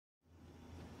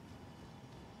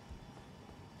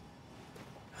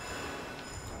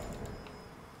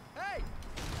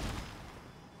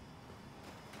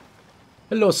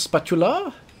Hello,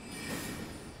 spatula.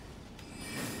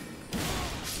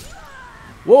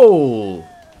 Whoa!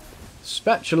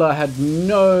 Spatula had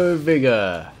no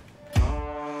vigor.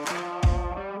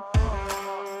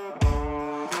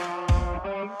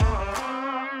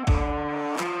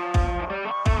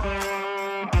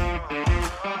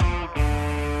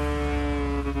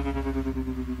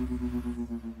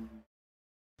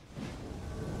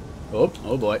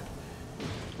 Oh boy.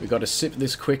 We gotta sip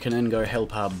this quick and then go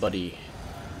help our buddy.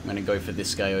 I'm gonna go for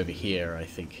this guy over here, I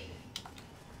think.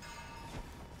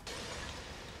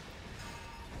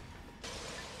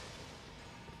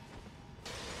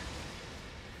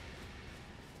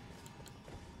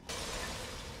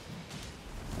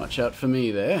 Watch out for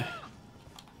me there.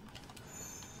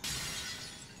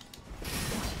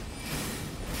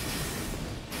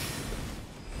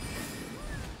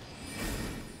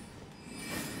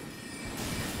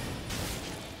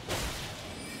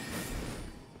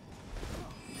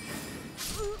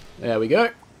 There we go.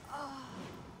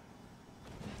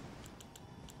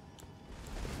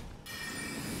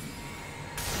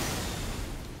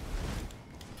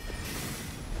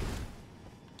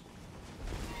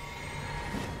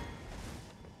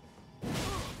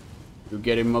 You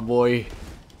get him, my boy.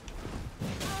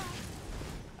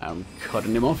 I'm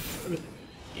cutting him off.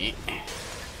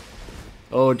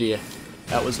 Oh dear.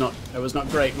 That was not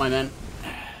great, my man.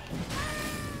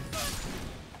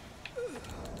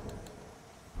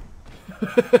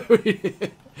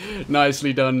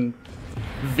 Nicely done,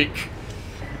 Vic.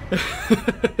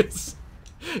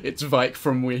 It's Vike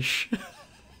from Wish.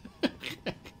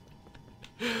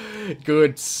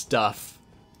 Good stuff.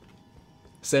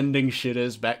 Sending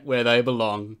shitters back where they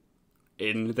belong.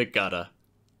 In the gutter.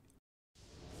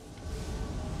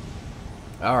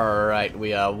 Alright,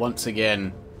 we are once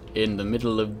again in the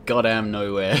middle of goddamn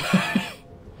nowhere.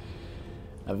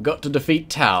 I've got to defeat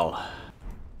Tal.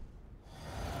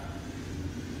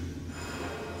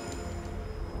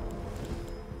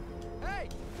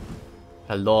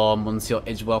 Hello, Monsieur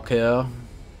Edgewalker.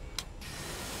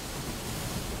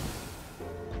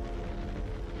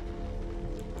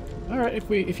 Alright,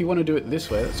 if you want to do it this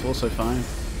way, that's also fine.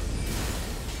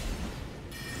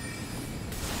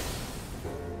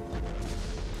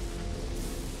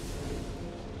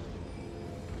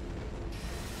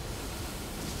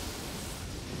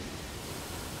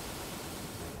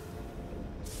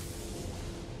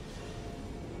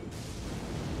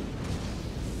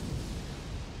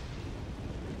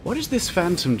 What is this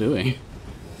phantom doing?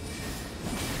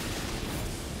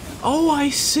 Oh, I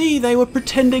see. They were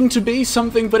pretending to be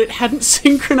something, but it hadn't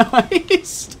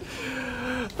synchronized.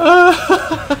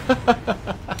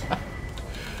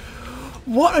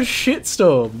 What a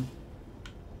shitstorm.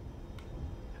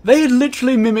 They had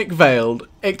literally mimic veiled,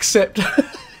 except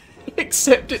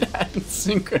except it hadn't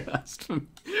synchronized for me.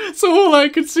 So all I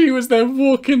could see was them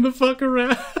walking the fuck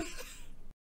around.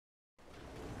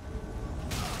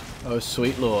 Oh,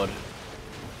 sweet lord.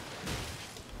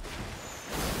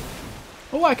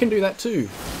 Oh, I can do that too.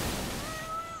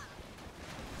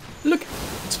 Look,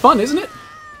 it's fun, isn't it?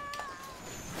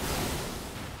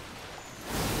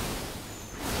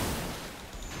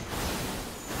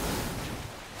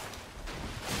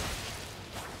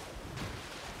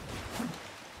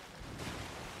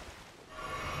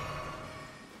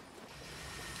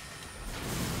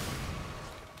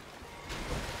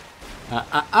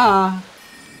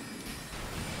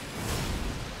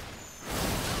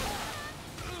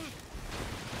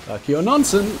 Fuck your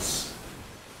nonsense.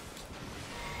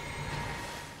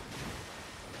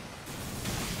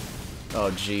 Oh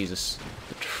Jesus,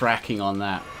 the tracking on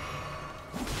that.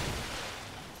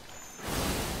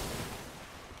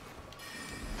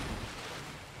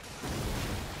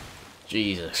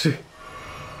 Jesus.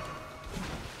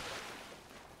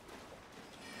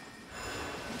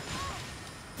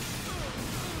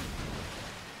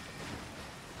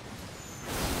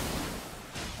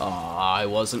 Oh, I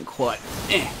wasn't quite.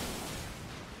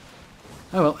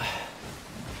 Oh well.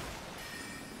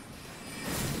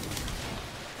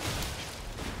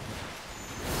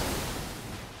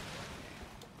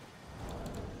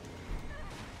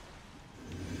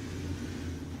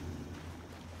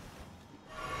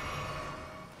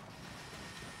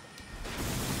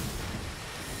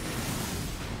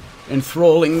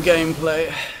 Enthralling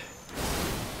gameplay.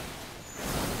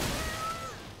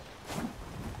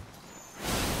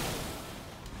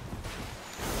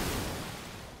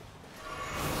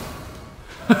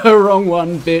 Wrong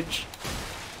one, bitch.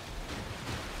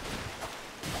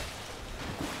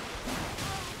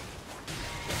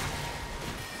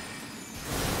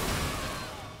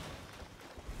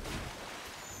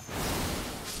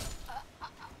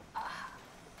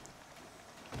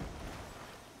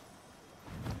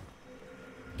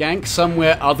 Gank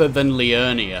somewhere other than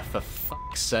Liurnia, for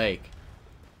fuck's sake.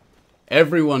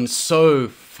 Everyone's so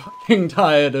fucking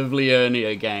tired of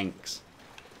Liurnia ganks.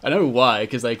 I know why,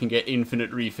 because they can get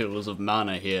infinite refills of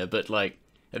mana here, but like,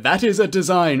 that is a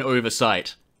design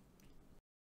oversight.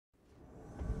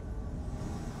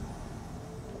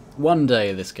 One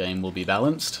day this game will be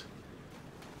balanced.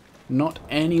 Not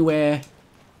anywhere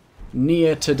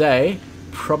near today,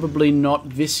 probably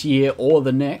not this year or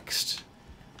the next,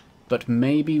 but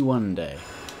maybe one day.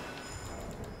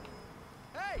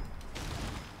 Hey.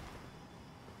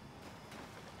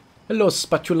 Hello,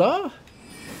 Spatula.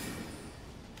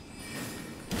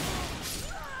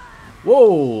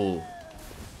 Whoa!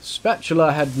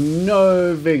 Spatula had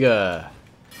no vigor.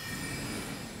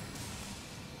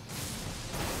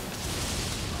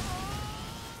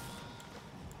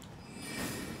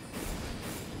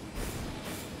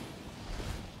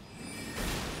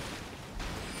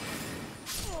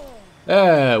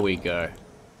 There we go.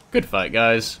 Good fight,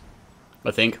 guys.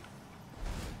 I think.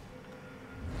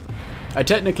 I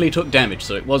technically took damage,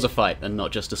 so it was a fight and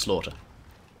not just a slaughter.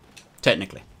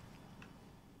 Technically.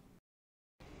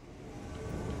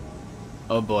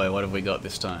 Oh boy, what have we got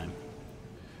this time?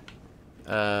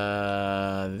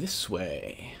 This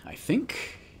way, I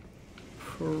think?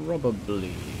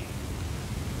 Probably.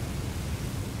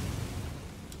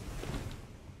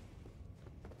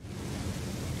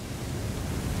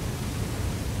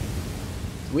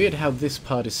 Weird how this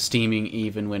part is steaming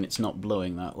even when it's not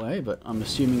blowing that way, but I'm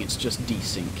assuming it's just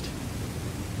desynced.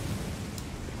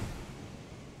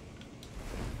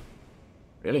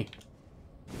 Really?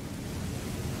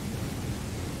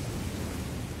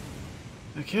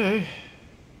 Okay.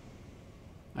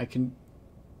 I can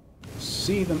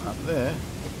see them up there.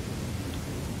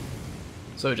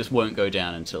 So it just won't go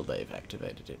down until they've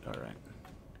activated it, alright.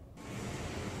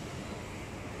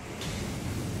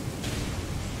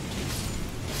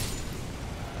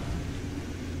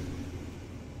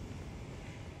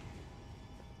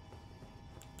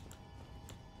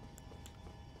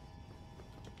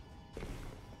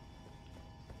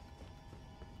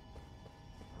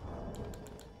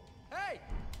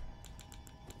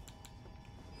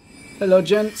 Hello,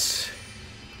 gents.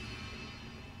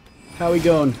 How we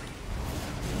going?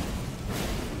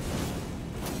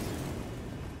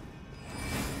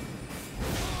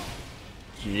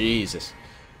 Jesus.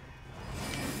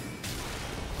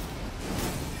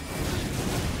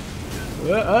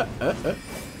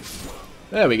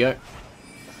 There we go.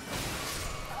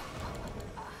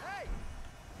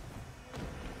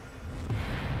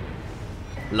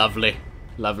 Lovely.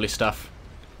 Lovely stuff.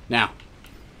 Now,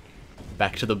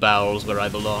 back to the bowels where I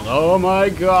belong. Oh my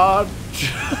god!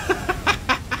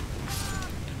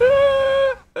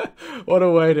 What a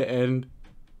way to end.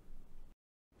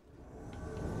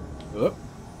 Oh,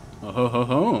 ho ho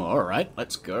ho. Alright,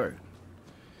 let's go.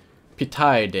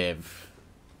 Pitaidev.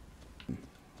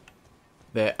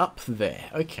 They're up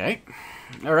there. Okay.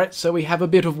 Alright, so we have a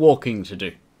bit of walking to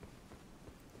do.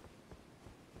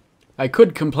 I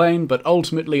could complain, but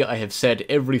ultimately I have said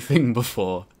everything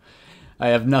before. I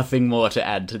have nothing more to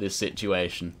add to this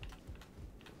situation.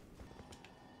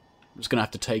 I'm just gonna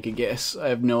have to take a guess. I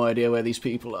have no idea where these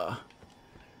people are.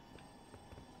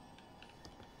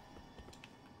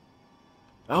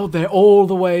 Oh, they're all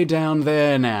the way down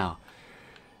there now.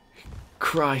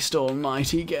 Christ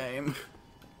almighty game.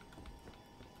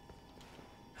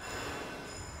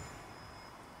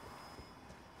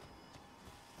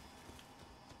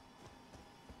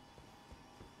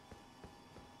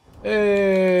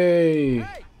 Hey!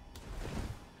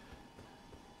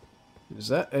 Is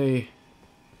that a...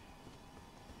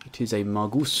 It is a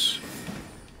magus.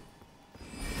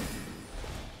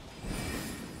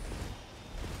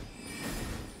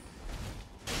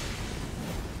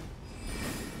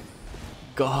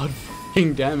 God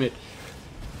f***ing damn it.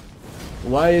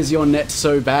 Why is your net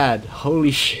so bad? Holy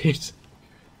shit.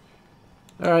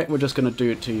 Alright, we're just gonna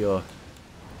do it to your...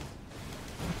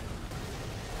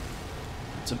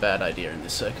 It's a bad idea in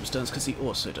this circumstance because he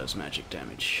also does magic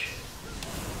damage.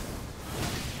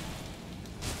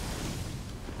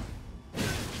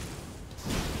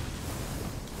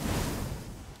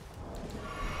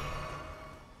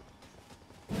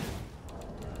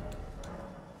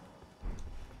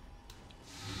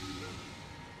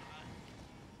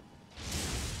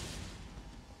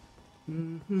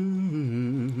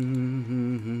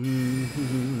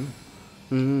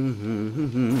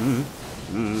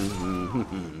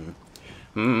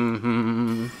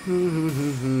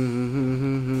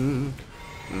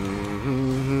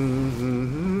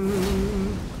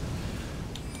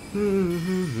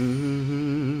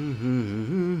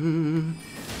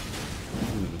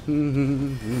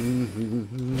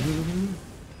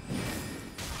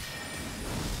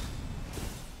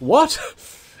 What?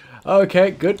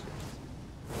 Okay, good.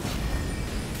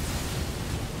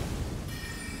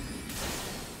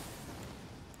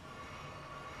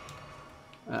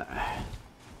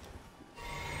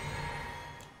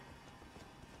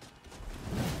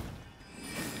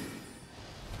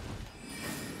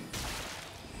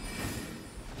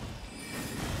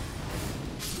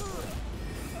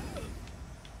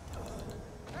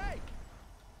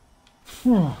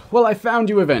 Well, I found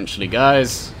you eventually,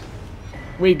 guys.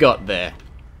 We got there.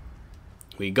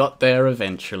 We got there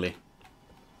eventually.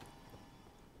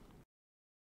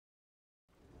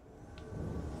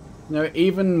 You know,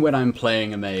 even when I'm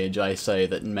playing a mage, I say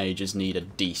that mages need a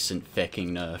decent fecking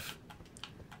nerf.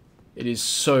 It is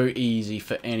so easy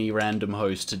for any random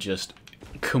host to just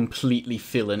completely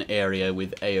fill an area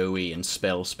with AoE and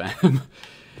spell spam.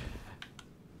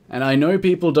 And I know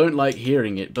people don't like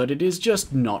hearing it, but it is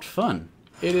just not fun.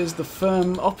 It is the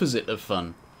firm opposite of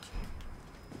fun.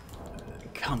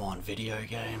 Come on, video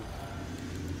game.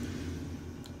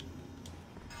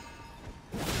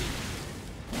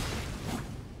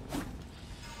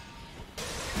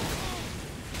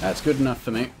 That's good enough for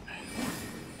me.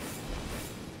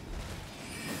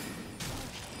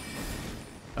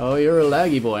 Oh, you're a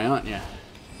laggy boy, aren't you?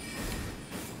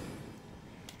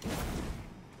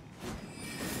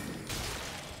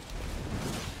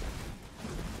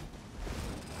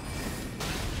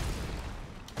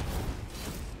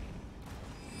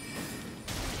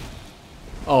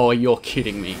 Oh, you're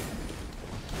kidding me.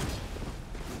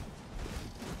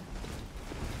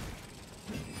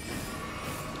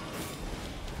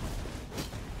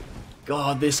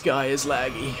 God, this guy is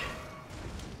laggy.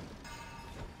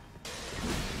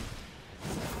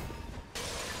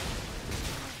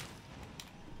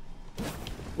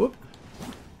 Whoop.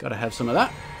 Gotta have some of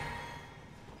that.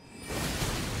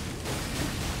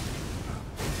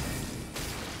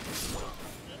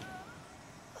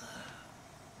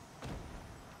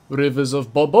 Rivers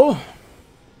of Bobo.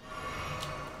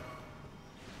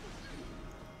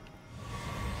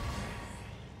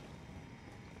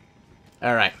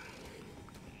 Alright.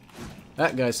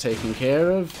 That guy's taken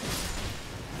care of.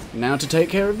 Now to take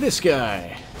care of this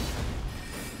guy.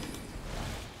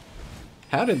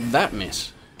 How did that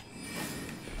miss?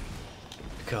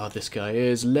 God, this guy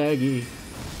is laggy.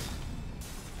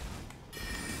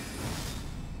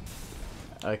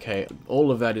 Okay, all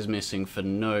of that is missing for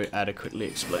no adequately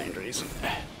explained reason.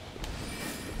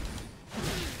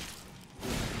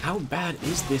 How bad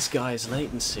is this guy's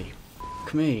latency?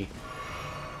 Fuck me.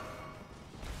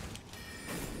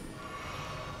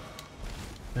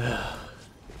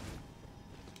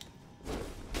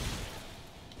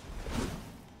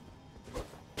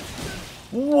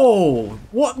 Whoa!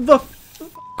 What the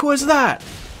fuck was that?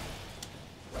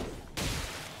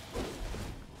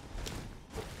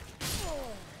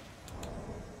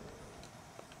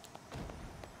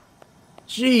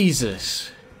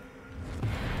 Jesus.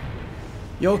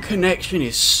 Your connection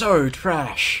is so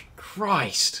trash.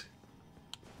 Christ.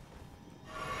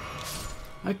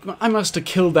 I must have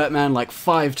killed that man like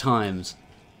 5 times.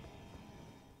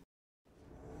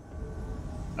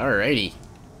 Alrighty.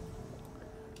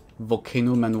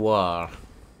 Volcano Manoir.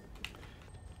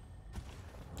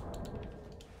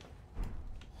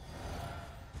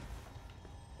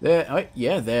 There, oh,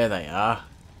 yeah, there they are.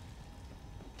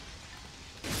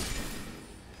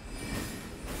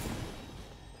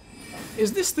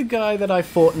 Is this the guy that I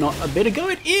fought not a bit ago?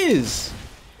 It is!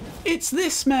 It's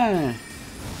this man!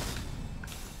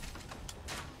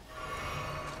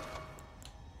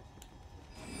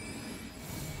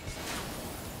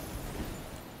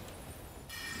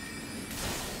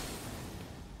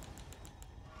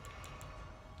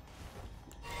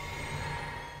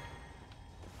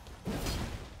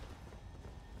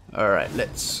 Alright,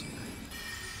 let's...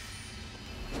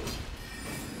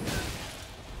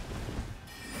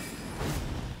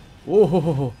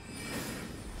 Whoa!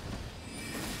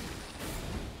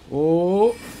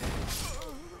 Oh!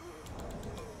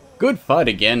 Good fight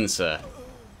again, sir.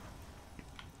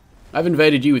 I've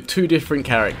invaded you with 2 different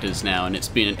characters now, and it's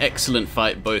been an excellent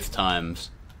fight both times.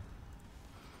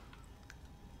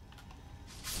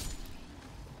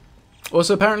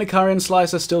 Also, apparently Carian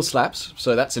Slicer still slaps,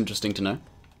 so that's interesting to know.